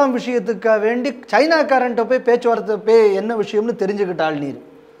டோக்கலாம் விஷயத்துக்காக வேண்டி சைனாக்காரன்ட்ட போய் பேச்சுவார்த்தை என்ன விஷயம்னு தெரிஞ்சுக்கிட்டாள் நீர்.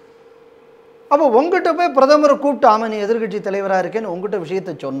 அப்போ உங்ககிட்ட போய் பிரதமரை கூப்பிட்டு ஆமாம் நீ எதிர்கட்சி தலைவராக இருக்கேன்னு உங்ககிட்ட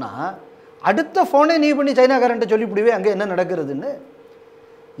விஷயத்தை சொன்னால் அடுத்த ஃபோனே நீ பண்ணி சைனாக்காரன்ட்ட சொல்லிவிடுவே அங்கே என்ன நடக்கிறதுன்னு.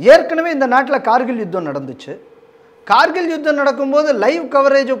 ஏற்கனவே இந்த நாட்டில் கார்கில் யுத்தம் நடந்துச்சு. கார்கில் யுத்தம் நடக்கும்போது லைவ்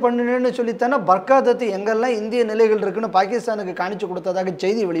கவரேஜ் பண்ணுன்னு சொல்லித்தானே பர்காதத்து எங்கெல்லாம் இந்திய நிலைகள் இருக்குன்னு பாகிஸ்தானுக்கு காணிச்சு கொடுத்ததாக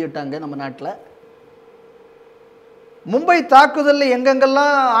செய்தி வெளியிட்டாங்க நம்ம நாட்டில். மும்பை தாக்குதலில்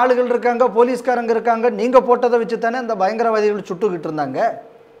எங்கெங்கெல்லாம் ஆளுகள் இருக்காங்க, போலீஸ்காரங்க இருக்காங்க, நீங்கள் போட்டதை வச்சு தானே அந்த பயங்கரவாதிகள் சுட்டுக்கிட்டு இருந்தாங்க.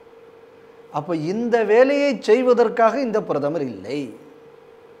 அப்போ இந்த வேலையை செய்வதற்காக இந்த பிரதமர் இல்லை.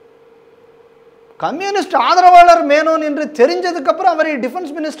 கம்யூனிஸ்ட் ஆதரவாளர் மேனோன் என்று தெரிஞ்சதுக்கப்புறம் அவரை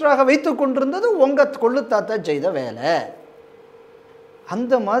டிஃபென்ஸ் மினிஸ்டராக வைத்து கொண்டிருந்தது உங்கள் கொள்ளு தாத்தா செய்த வேலை.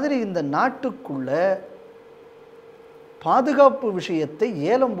 அந்த மாதிரி இந்த நாட்டுக்குள்ள பாதுகாப்பு விஷயத்தை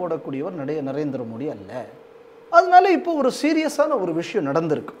ஏலம் போடக்கூடியவர் நரேந்திர மோடி அல்ல. அதனால இப்போ ஒரு சீரியஸான ஒரு விஷயம்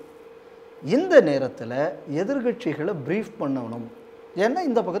நடந்திருக்கு. இந்த நேரத்தில் எதிர்கட்சிகளை ப்ரீஃப் பண்ணணும். ஏன்னா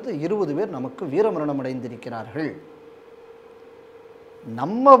இந்த பக்கத்தில் 20 பேர் நமக்கு வீரமரணம் அடைந்திருக்கிறார்கள்.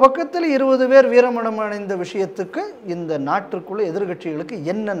 நம்ம பக்கத்தில் 20 பேர் வீரமரணம் அடைந்த விஷயத்துக்கு இந்த நாட்டிற்குள்ள எதிர்கட்சிகளுக்கு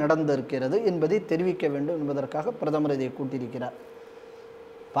என்ன நடந்திருக்கிறது என்பதை தெரிவிக்க வேண்டும் என்பதற்காக பிரதமர் இதை கூட்டியிருக்கிறார்.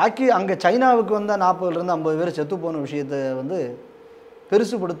 பாக்கி அங்கே சைனாவுக்கு வந்தால் 40லேருந்து 50 பேர் செத்து போன விஷயத்தை வந்து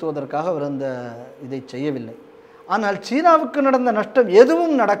பெருசுபடுத்துவதற்காக அவர் அந்த இதை செய்யவில்லை. ஆனால் சீனாவுக்கு நடந்த நஷ்டம்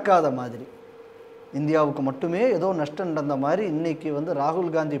எதுவும் நடக்காத மாதிரி, இந்தியாவுக்கு மட்டுமே ஏதோ நஷ்டம் நடந்த மாதிரி இன்னைக்கு வந்து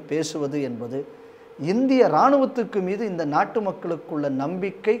ராகுல் காந்தி பேசுவது என்பது இந்திய இராணுவத்துக்கு மீது இந்த நாட்டு மக்களுக்குள்ள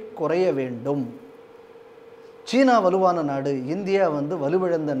நம்பிக்கை குறைய வேண்டும். சீனா வலுவான நாடு, இந்தியா வந்து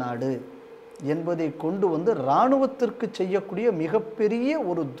வலுவிழந்த நாடு என்பதை கொண்டு வந்து இராணுவத்திற்கு செய்யக்கூடிய மிகப்பெரிய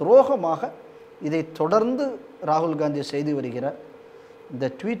ஒரு துரோகமாக இதை தொடர்ந்து ராகுல் காந்தி செய்து வருகிறார். இந்த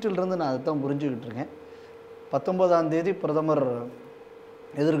ட்வீட்டிலிருந்து நான் அதை தான் புரிஞ்சுக்கிட்டு இருக்கேன். 19ஆம் தேதி பிரதமர்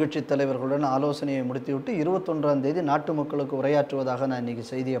எதிர்கட்சி தலைவர்களுடன் ஆலோசனையை முடித்துவிட்டு 21ஆம் தேதி நாட்டு மக்களுக்கு உரையாற்றுவதாக நான் இன்றைக்கி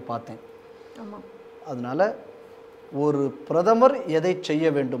செய்தியை பார்த்தேன். அதனால் ஒரு பிரதமர் எதை செய்ய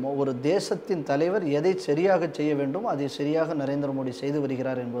வேண்டுமோ, ஒரு தேசத்தின் தலைவர் எதை சரியாக செய்ய வேண்டுமோ அதை சரியாக நரேந்திர மோடி செய்து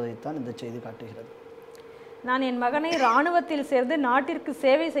வருகிறார் என்பதைத்தான் இந்த செய்தி காட்டுகிறது. நான் என் மகனை இராணுவத்தில் சேர்ந்து நாட்டிற்கு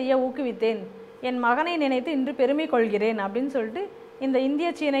சேவை செய்ய ஊக்குவித்தேன். என் மகனை நினைத்து இன்று பெருமை கொள்கிறேன் அப்படின்னு சொல்லிட்டு இந்த இந்திய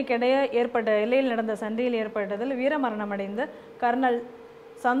சீனைக்கிடையே ஏற்பட்ட எல்லையில் நடந்த சண்டையில் ஏற்பட்டதில் வீரமரணம் அடைந்த கர்னல்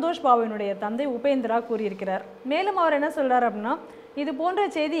சந்தோஷ் பாபுவினுடைய தந்தை உபேந்திரா கூறியிருக்கிறார். மேலும் அவர் என்ன சொல்கிறார் அப்படின்னா, இது போன்ற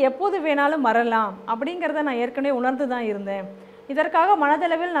செய்தி எப்போது வேணாலும் வரலாம் அப்படிங்கிறத நான் ஏற்கனவே உணர்ந்து தான் இருந்தேன். இதற்காக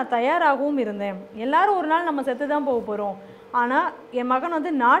மனதளவில் நான் தயாராகவும் இருந்தேன். எல்லாரும் ஒரு நாள் நம்ம செத்து தான் போக போகிறோம். ஆனால் என் மகன்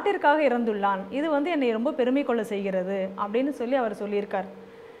வந்து நாட்டிற்காக இறந்துள்ளான். இது வந்து என்னை ரொம்ப பெருமை கொள்ள செய்கிறது அப்படின்னு சொல்லி அவர் சொல்லியிருக்கார்.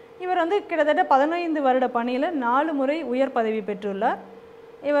 இவர் வந்து கிட்டத்தட்ட 15 வருட பணியில் 4 முறை உயர் பதவி பெற்றுள்ளார்.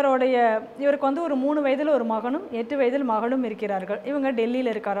 இவருக்கு வந்து ஒரு 3 வயதில் ஒரு மகனும் 8 வயதில் மகளும் இருக்கிறார்கள். இவங்க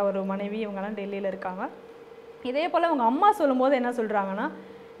டெல்லியில் இருக்கார், ஒரு மனைவி, இவங்கெல்லாம் டெல்லியில் இருக்காங்க. இதே போல் அவங்க அம்மா சொல்லும்போது என்ன சொல்கிறாங்கன்னா,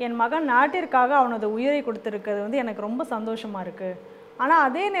 என் மகன் நாட்டிற்காக அவனது உயிரை கொடுத்துருக்கிறது வந்து எனக்கு ரொம்ப சந்தோஷமாக இருக்குது. ஆனால்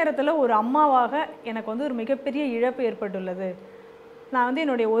அதே நேரத்தில் ஒரு அம்மாவாக எனக்கு வந்து ஒரு மிகப்பெரிய இழப்பு ஏற்பட்டுள்ளது. நான் வந்து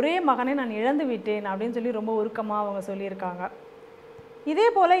என்னுடைய ஒரே மகனை நான் இழந்து விட்டேன் அப்படின்னு சொல்லி ரொம்ப உருக்கமாக அவங்க சொல்லியிருக்காங்க. இதே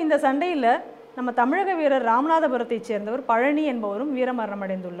போல் இந்த சண்டையில் நம்ம தமிழக வீரர் ராமநாதபுரத்தைச் சேர்ந்தவர் பழனி என்பவரும் வீரமரணம்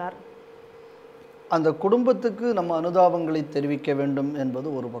அடைந்துள்ளார். அந்த குடும்பத்துக்கு நம்ம அனுதாபங்களை தெரிவிக்க வேண்டும் என்பது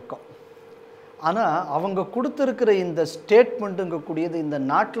ஒரு பக்கம். ஆனால் அவங்க கொடுத்துருக்கிற இந்த ஸ்டேட்மெண்ட்டுங்கக்கூடியது இந்த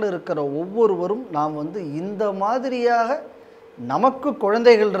நாட்டில் இருக்கிற ஒவ்வொருவரும் நாம் வந்து இந்த மாதிரியாக நமக்கு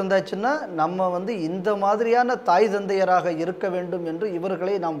குழந்தைகள் இருந்தாச்சுன்னா நம்ம வந்து இந்த மாதிரியான தாய் தந்தையராக இருக்க வேண்டும் என்று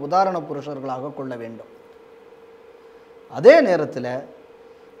இவர்களை நாம் உதாரண புருஷர்களாக கொள்ள வேண்டும். அதே நேரத்தில்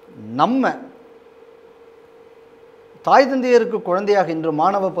நம்ம தாய் தந்தையருக்கு குழந்தையாக இன்று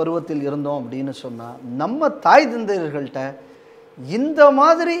மாணவ பருவத்தில் இருந்தோம் அப்படின்னு சொன்னால் நம்ம தாய் தந்தையர்கள்ட்ட இந்த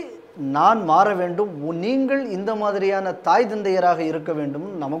மாதிரி நான் மாற வேண்டும், நீங்கள் இந்த மாதிரியான தாய் தந்தையராக இருக்க வேண்டும்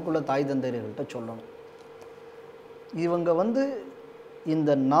நமக்குள்ள தாய் தந்தையர்கள்ட்ட சொல்லணும். இவங்க வந்து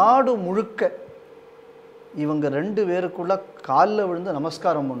இந்த நாடு முழுக்க இவங்க 2 பேருக்குள்ள காலில் விழுந்து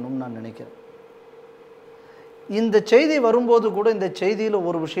நமஸ்காரம் பண்ணணும்னு நான் நினைக்கிறேன். இந்த செய்தி வரும்போது கூட இந்த செய்தியில்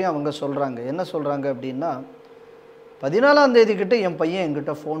ஒரு விஷயம் அவங்க சொல்கிறாங்க. என்ன சொல்கிறாங்க அப்படின்னா, 14ஆம் தேதி கிட்ட என் பையன்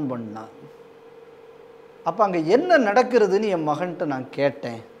என்கிட்ட ஃபோன் பண்ணான். அப்போ அங்கே என்ன நடக்கிறதுன்னு என் மகன்கிட்ட நான்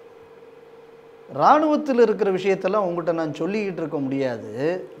கேட்டேன். இராணுவத்தில் இருக்கிற விஷயத்தெல்லாம் உங்கள்கிட்ட நான் சொல்லிக்கிட்டு இருக்க முடியாது.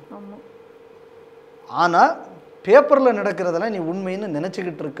 ஆனால் பேப்பரில் நடக்கிறதெல்லாம் நீ உண்மைன்னு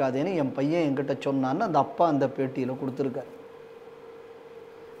நினச்சிக்கிட்டு இருக்காதேன்னு என் பையன் என்கிட்ட சொன்னான்னு அந்த அப்பா அந்த பேட்டியில் கொடுத்துருக்காரு.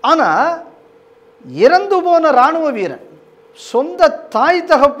 ஆனால் இறந்து போன இராணுவ வீரன் சொந்த தாய்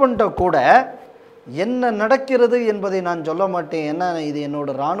தகப்பன்ட்ட கூட என்ன நடக்கிறது என்பதை நான் சொல்ல மாட்டேன். ஏன்னா இது என்னோட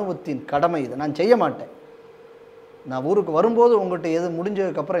இராணுவத்தின் கடமை, இதை நான் செய்ய மாட்டேன். நான் ஊருக்கு வரும்போது உங்கள்கிட்ட எது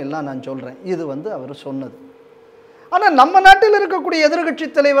முடிஞ்சதுக்கப்புறம் எல்லாம் நான் சொல்கிறேன். இது அவர் சொன்னது. ஆனால் நம்ம நாட்டில் இருக்கக்கூடிய எதிர்கட்சி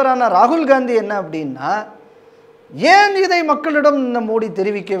தலைவரான ராகுல் காந்தி என்ன அப்படின்னா, ஏன் இதை மக்களிடம் மோடி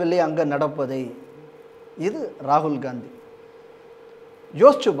தெரிவிக்கவில்லை அங்கே நடப்பதை? இது ராகுல் காந்தி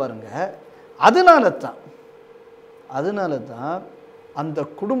யோசிச்சு பாருங்க. அதனால தான் அந்த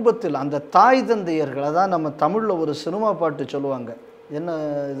குடும்பத்தில் அந்த தாய் தந்தையர்களை தான் நம்ம தமிழில் ஒரு சினிமா பாட்டு சொல்லுவாங்க. என்ன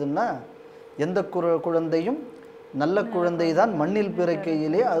இதுன்னா, எந்த குழந்தையும் நல்ல குழந்தை தான் மண்ணில்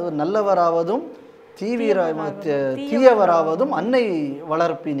பிறக்கையிலே அது நல்லவராவதும் தீயவராவதும் அன்னை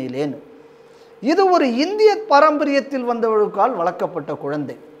வளர்ப்பினிலேன்னு. இது ஒரு இந்திய பாரம்பரியத்தில் வந்தவர்களுக்கால் வளர்க்கப்பட்ட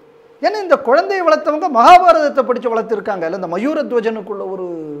குழந்தை. ஏன்னா இந்த குழந்தையை வளர்த்தவங்க மகாபாரதத்தை படித்து வளர்த்துருக்காங்க. இல்லை, இந்த மயூரத்வஜனுக்குள்ள ஒரு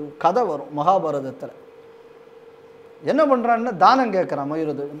கதை வரும் மகாபாரதத்தில். என்ன பண்ணுறான்னா, தானம் கேட்குறான்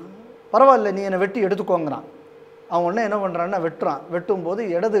மயூரத்வஜன். பரவாயில்ல, நீ என்னை வெட்டி எடுத்துக்கோங்கிறான். அவன் உடனே என்ன பண்ணுறான்னா வெட்டுறான். வெட்டும்போது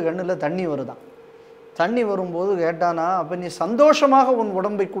இடது கண்ணில் தண்ணி வருதான். தண்ணி வரும்போது கேட்டானா, அப்போ நீ சந்தோஷமாக உன்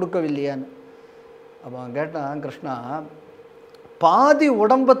உடம்பை கொடுக்கவில்லையான்னு. அப்போ அவன் கேட்டான், கிருஷ்ணா, பாதி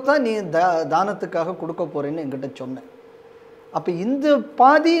உடம்பைத்தான் நீ தானத்துக்காக கொடுக்க போகிறேன்னு என்கிட்ட சொன்னேன். அப்போ இந்த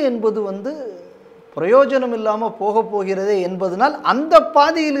பாதி என்பது பிரயோஜனம் இல்லாமல் போகிறதே என்பதனால் அந்த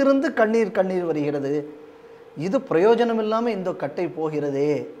பாதியிலிருந்து கண்ணீர் வருகிறது. இது பிரயோஜனம் இல்லாமல் இந்த கட்டை போகிறதே,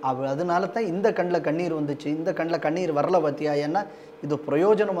 அதனால தான் இந்த கண்ணில் கண்ணீர் வந்துச்சு, இந்த கண்ணில் கண்ணீர் வரல பார்த்தியா, ஏன்னா இது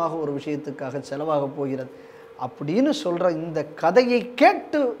பிரயோஜனமாக ஒரு விஷயத்துக்காக செலவாக போகிறது அப்படின்னு சொல்கிற இந்த கதையை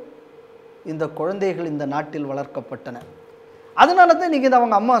கேட்டு இந்த குழந்தைகள் இந்த நாட்டில் வளர்க்கப்பட்டன. அதனால தான் இன்றைக்கி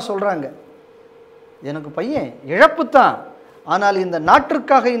அவங்க அம்மா சொல்கிறாங்க, எனக்கு பையன் இழப்பு தான், ஆனால் இந்த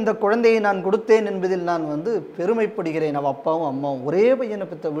நாட்டிற்காக இந்த குழந்தையை நான் கொடுத்தேன் என்பதில் நான் பெருமைப்படுகிறேன். அவள் அப்பாவும் அம்மாவும் ஒரே பையனை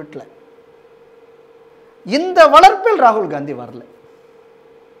பெற்ற வீட்டில். இந்த வளர்ப்பில் ராகுல் காந்தி வரல,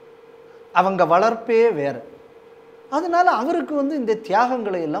 அவங்க வளர்ப்பே வேற. அதனால அவருக்கு இந்த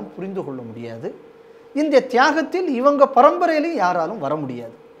தியாகங்களை எல்லாம் புரிந்து கொள்ள முடியாது. இந்த தியாகத்தில் இவங்க பரம்பரையிலையும் யாராலும் வர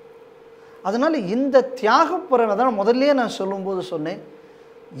முடியாது. அதனால் இந்த தியாகப்புறம் தான் முதல்ல நான் சொல்லும்போது சொன்னேன்,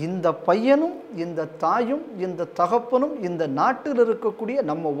 இந்த பையனும் இந்த தாயும் இந்த தகப்பனும் இந்த நாட்டில் இருக்கக்கூடிய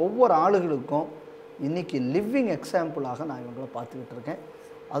நம்ம ஒவ்வொரு ஆளுகளுக்கும் இன்றைக்கி லிவிங் எக்ஸாம்பிளாக நான் இவங்களை பார்த்துக்கிட்டு இருக்கேன்.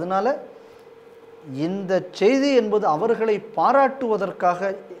 அதனால் இந்த செய்தி என்பது அவர்களை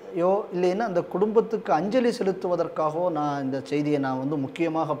பாராட்டுவதற்காகவோ இல்லைன்னா அந்த குடும்பத்துக்கு அஞ்சலி செலுத்துவதற்காகவோ நான் இந்த செய்தியை நான்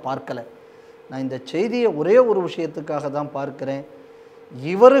முக்கியமாக பார்க்கலை. நான் இந்த செய்தியை ஒரே ஒரு விஷயத்துக்காக தான் பார்க்கிறேன்.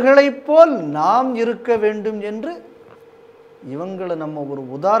 இவர்களைப் போல் நாம் இருக்க வேண்டும் என்று, இவங்களை நம்ம ஒரு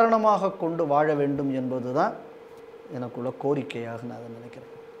உதாரணமாக கொண்டு வாழ வேண்டும் என்பது தான் எனக்குள்ள கோரிக்கையாக நான் அதை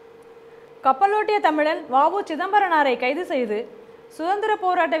நினைக்கிறேன். கப்பலோட்டிய தமிழன் வ.உ. சிதம்பரனாரை கைது செய்து சுதந்திர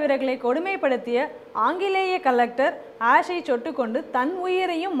போராட்ட வீரர்களை கொடுமைப்படுத்திய ஆங்கிலேய கலெக்டர் ஆஷை சொட்டுக்கொண்டு தன்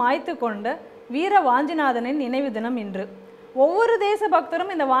உயிரையும் மாய்த்து கொண்ட வீர வாஞ்சிநாதனின் நினைவு தினம் இன்று. ஒவ்வொரு தேச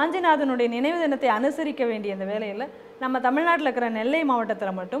பக்தரும் இந்த வாஞ்சிநாதனுடைய நினைவு தினத்தை அனுசரிக்க வேண்டிய இந்த வேளையில் நம்ம தமிழ்நாட்டில் இருக்கிற நெல்லை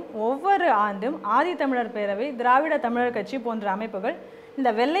மாவட்டத்தில் மட்டும் ஒவ்வொரு ஆண்டும் ஆதி தமிழர் பேரவை, திராவிட தமிழர் கட்சி போன்ற அமைப்புகள்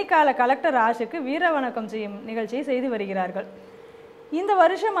இந்த வெள்ளைக்கால கலெக்டர் ஆஷுக்கு வீர வணக்கம் செய்யும் நிகழ்ச்சியை செய்து வருகிறார்கள். இந்த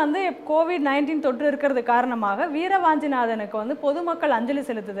வருஷம் கோவிட்-19 தொற்று இருக்கிறது காரணமாக வீரவாஞ்சிநாதனுக்கு பொதுமக்கள் அஞ்சலி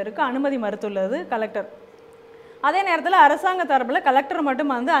செலுத்துவதற்கு அனுமதி மறுத்துள்ளது கலெக்டர். அதே நேரத்தில் அரசாங்க தரப்பில் கலெக்டர்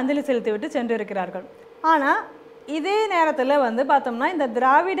மட்டும் அஞ்சலி செலுத்திவிட்டு சென்று இருக்கிறார்கள். ஆனால் இதே நேரத்தில் பார்த்தோம்னா இந்த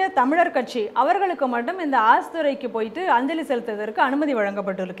திராவிட தமிழர் கட்சி அவர்களுக்கு மட்டும் இந்த ஆஸ்துறைக்கு போயிட்டு அஞ்சலி செலுத்துவதற்கு அனுமதி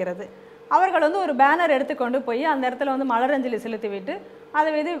வழங்கப்பட்டிருக்கிறது. அவர்கள் ஒரு பேனர் எடுத்துக்கொண்டு போய் அந்த இடத்துல மலரஞ்சலி செலுத்திவிட்டு அதை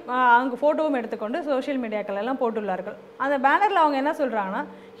அங்கே ஃபோட்டோவும் எடுத்துக்கொண்டு சோஷியல் மீடியாக்கள் எல்லாம் போட்டுள்ளார்கள். அந்த பேனரில் அவங்க என்ன சொல்கிறாங்கன்னா,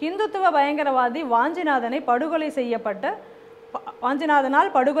 ஹிந்துத்துவ பயங்கரவாதி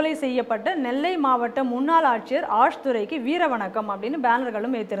வாஞ்சிநாதனால் படுகொலை செய்யப்பட்ட நெல்லை மாவட்ட முன்னாள் ஆட்சியர் ஆஷ்துரைக்கு வீர வணக்கம் அப்படின்னு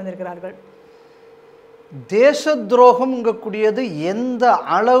பேனர்களும் வைத்திருந்திருக்கிறார்கள். தேச துரோகம்ங்கக்கூடியது எந்த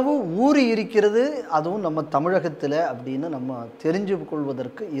அளவு ஊறி இருக்கிறது, அதுவும் நம்ம தமிழகத்தில் அப்படின்னு நம்ம தெரிஞ்சு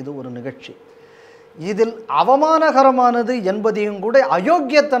கொள்வதற்கு இது ஒரு நிகழ்ச்சி. இதில் அவமானகரமானது என்பதையும் கூட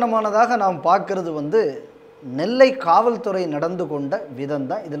அயோக்கியத்தனமானதாக நாம் பார்க்கறது நெல்லை காவல்துறை நடந்து கொண்ட விதம்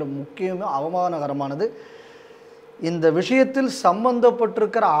தான் இதில் முக்கியமாக அவமானகரமானது. இந்த விஷயத்தில்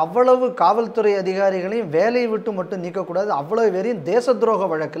சம்பந்தப்பட்டிருக்கிற அவ்வளவு காவல்துறை அதிகாரிகளையும் வேலையை விட்டு மட்டும் நீக்கக்கூடாது, அவ்வளவு பேரையும் தேச துரோக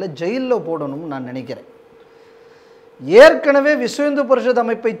வழக்கில் ஜெயிலில் போடணும்னு நான் நினைக்கிறேன். ஏற்கனவே விஸ்வ இந்து பரிஷத்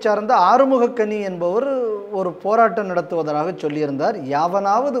அமைப்பை சார்ந்த ஆறுமுகக்கனி என்பவர் ஒரு போராட்டம் நடத்துவதாக சொல்லியிருந்தார்.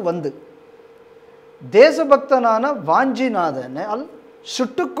 யாவனாவது தேசபக்தனான வாஞ்சிநாதனால்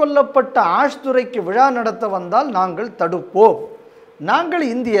சுட்டுக் கொல்லப்பட்ட ஆஷ்துரைக்கு விழா நடத்த வந்தால் நாங்கள் தடுப்போம். நாங்கள்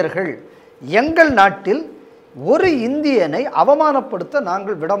இந்தியர்கள், எங்கள் நாட்டில் ஒரு இந்தியனை அவமானப்படுத்த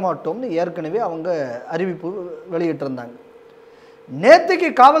நாங்கள் விடமாட்டோம்னு ஏற்கனவே அவங்க அறிவிப்பு வெளியிட்டிருந்தாங்க. நேற்றுக்கு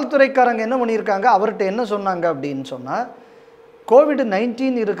காவல்துறைக்காரங்க என்ன பண்ணியிருக்காங்க, அவர்கிட்ட என்ன சொன்னாங்க அப்படின்னு சொன்னால்,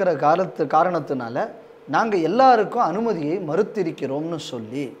 COVID-19 இருக்கிற காரணத்தினால நாங்கள் எல்லாருக்கும் அனுமதியை மறுத்திருக்கிறோம்னு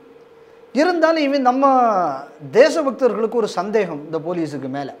சொல்லி, இருந்தாலும் இவன் நம்ம தேசபக்தர்களுக்கு ஒரு சந்தேகம் இந்த போலீஸுக்கு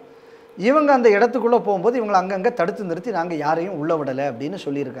மேலே. இவங்க அந்த இடத்துக்குள்ளே போகும்போது இவங்களை அங்கங்கே தடுத்து நிறுத்தி நாங்கள் யாரையும் உள்ள விடலை அப்படின்னு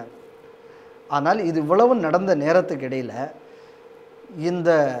சொல்லியிருக்காங்க. ஆனால் இது இவ்வளவு நடந்த நேரத்துக்கு இடையில் இந்த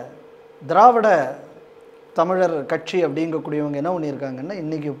திராவிட தமிழர் கட்சி அப்படிங்கக்கூடியவங்க என்ன பண்ணியிருக்காங்கன்னா,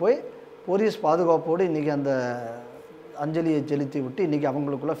 இன்றைக்கி போய் போலீஸ் பாதுகாப்போடு இன்றைக்கி அந்த அஞ்சலியை செலுத்தி விட்டு இன்றைக்கி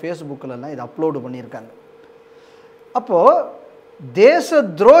அவங்களுக்குள்ள ஃபேஸ்புக்கிலலாம் இதை அப்லோடு பண்ணியிருக்காங்க. அப்போது தேச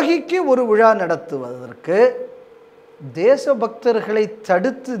துரோகிக்கு ஒரு விழா நடத்துவதற்கு தேசபக்தர்களை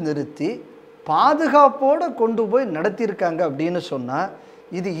தடுத்து நிறுத்தி பாதுகாப்போடு கொண்டு போய் நடத்தியிருக்காங்க அப்படின்னு சொன்னால்,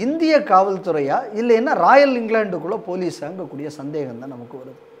 இது இந்திய காவல்துறையா இல்லைன்னா ராயல் இங்கிலாண்டுக்குள்ளே போலீஸாங்கக்கூடிய சந்தேகம் தான் நமக்கு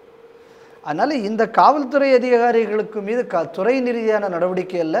வருது. அதனால் இந்த காவல்துறை அதிகாரிகளுக்கு மீது துறை ரீதியான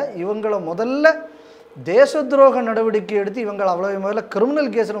நடவடிக்கை இல்லை, இவங்களை முதல்ல தேச துரோக நடவடிக்கை எடுத்து இவங்களை அவ்வளோ முதல்ல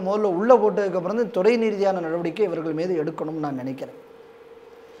கிரிமினல் கேஸில் முதல்ல உள்ளே போட்டதுக்கப்புறம் தான் துறை ரீதியான நடவடிக்கை இவர்கள் மீது எடுக்கணும்னு நான் நினைக்கிறேன்.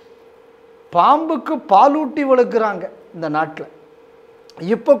 பாம்புக்கு பாலூட்டி வளர்க்குறாங்க இந்த நாட்டில்.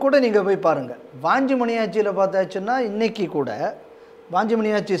 இப்போ கூட நீங்கள் போய் பாருங்கள், வாஞ்சிமணியாச்சியில் பார்த்தாச்சுன்னா இன்றைக்கி கூட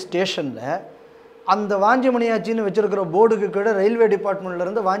வாஞ்சிமணியாச்சி ஸ்டேஷனில் அந்த வாஞ்சிமணியாச்சின்னு வச்சுருக்கிற போர்டுக்கு கீழே ரயில்வே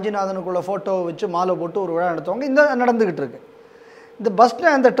டிபார்ட்மெண்ட்லேருந்து வாஞ்சிநாதனுக்குள்ள ஃபோட்டோவை வச்சு மாலை போட்டு ஒரு விழா நடத்துவாங்க. இந்த நடந்துக்கிட்டு இருக்கு. இந்த பஸ்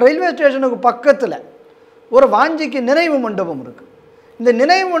அந்த ரயில்வே ஸ்டேஷனுக்கு பக்கத்தில் ஒரு வாஞ்சிக்கு நினைவு மண்டபம் இருக்குது. இந்த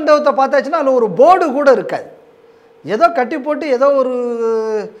நினைவு மண்டபத்தை பார்த்தாச்சுன்னா அதில் ஒரு போர்டு கூட இருக்காது. ஏதோ கட்டி போட்டு ஏதோ ஒரு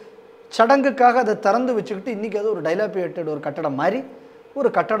சடங்குக்காக அதை திறந்து வச்சுக்கிட்டு இன்றைக்கி ஏதோ ஒரு டைலாபியேட்டட் ஒரு கட்டடம் மாதிரி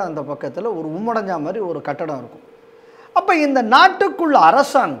ஒரு கட்டடம் அந்த பக்கத்தில் ஒரு உம்மடைஞ்சா மாதிரி ஒரு கட்டடம் இருக்கும். அப்போ இந்த நாட்டுக்குள்ள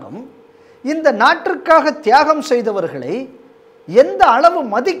அரசாங்கம் இந்த நாட்டிற்காக தியாகம் செய்தவர்களை எந்த அளவு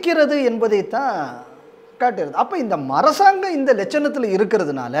மதிக்கிறது என்பதைத்தான் காட்டுகிறது. அப்போ இந்த அரசாங்கம் இந்த லட்சணத்தில்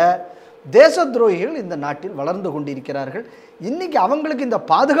இருக்கிறதுனால தேச துரோகிகள் இந்த நாட்டில் வளர்ந்து கொண்டிருக்கிறார்கள். இன்றைக்கி அவங்களுக்கு இந்த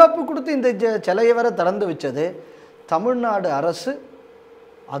பாதுகாப்பு கொடுத்து இந்த சிலையை வர திறந்து வச்சது தமிழ்நாடு அரசு,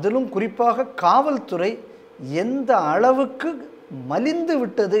 அதிலும் குறிப்பாக காவல்துறை எந்த அளவுக்கு மலிந்து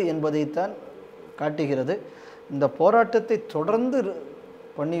விட்டது என்பதைத்தான் காட்டுகிறது. இந்த போராட்டத்தை தொடர்ந்து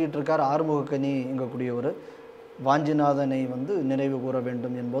பண்ணிக்கிட்டு இருக்கார் ஆறுமுகக்கனி எங்கக்கூடியவர். வாஞ்சிநாதனை நினைவு கூற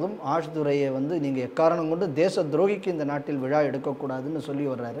வேண்டும் என்பதும், ஆஷ்துரையை நீங்கள் எக்காரணம் கொண்டு தேச துரோகிக்கு இந்த நாட்டில் விழா எடுக்கக்கூடாதுன்னு சொல்லி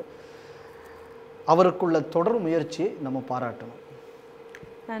வர்றாரு. அவருக்குள்ள தொடர் முயற்சியை நம்ம பாராட்டணும்.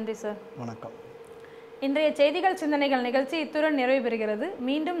 நன்றி சார். வணக்கம். இன்றைய செய்திகள் சிந்தனைகள் நிகழ்ச்சி இத்துடன் நிறைவு பெறுகிறது.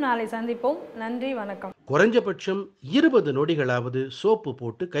 மீண்டும் நாளை சந்திப்போம். நன்றி, வணக்கம். குறைஞ்சபட்சம் 20 நொடிகளாவது சோப்பு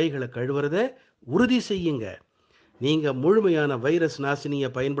போட்டு கைகளை கழுவுறத உறுதி செய்யுங்க. நீங்க முழுமையான வைரஸ் நாசினியை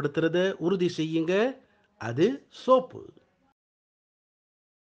பயன்படுத்துறத உறுதி செய்யுங்க. அது சோப்பு.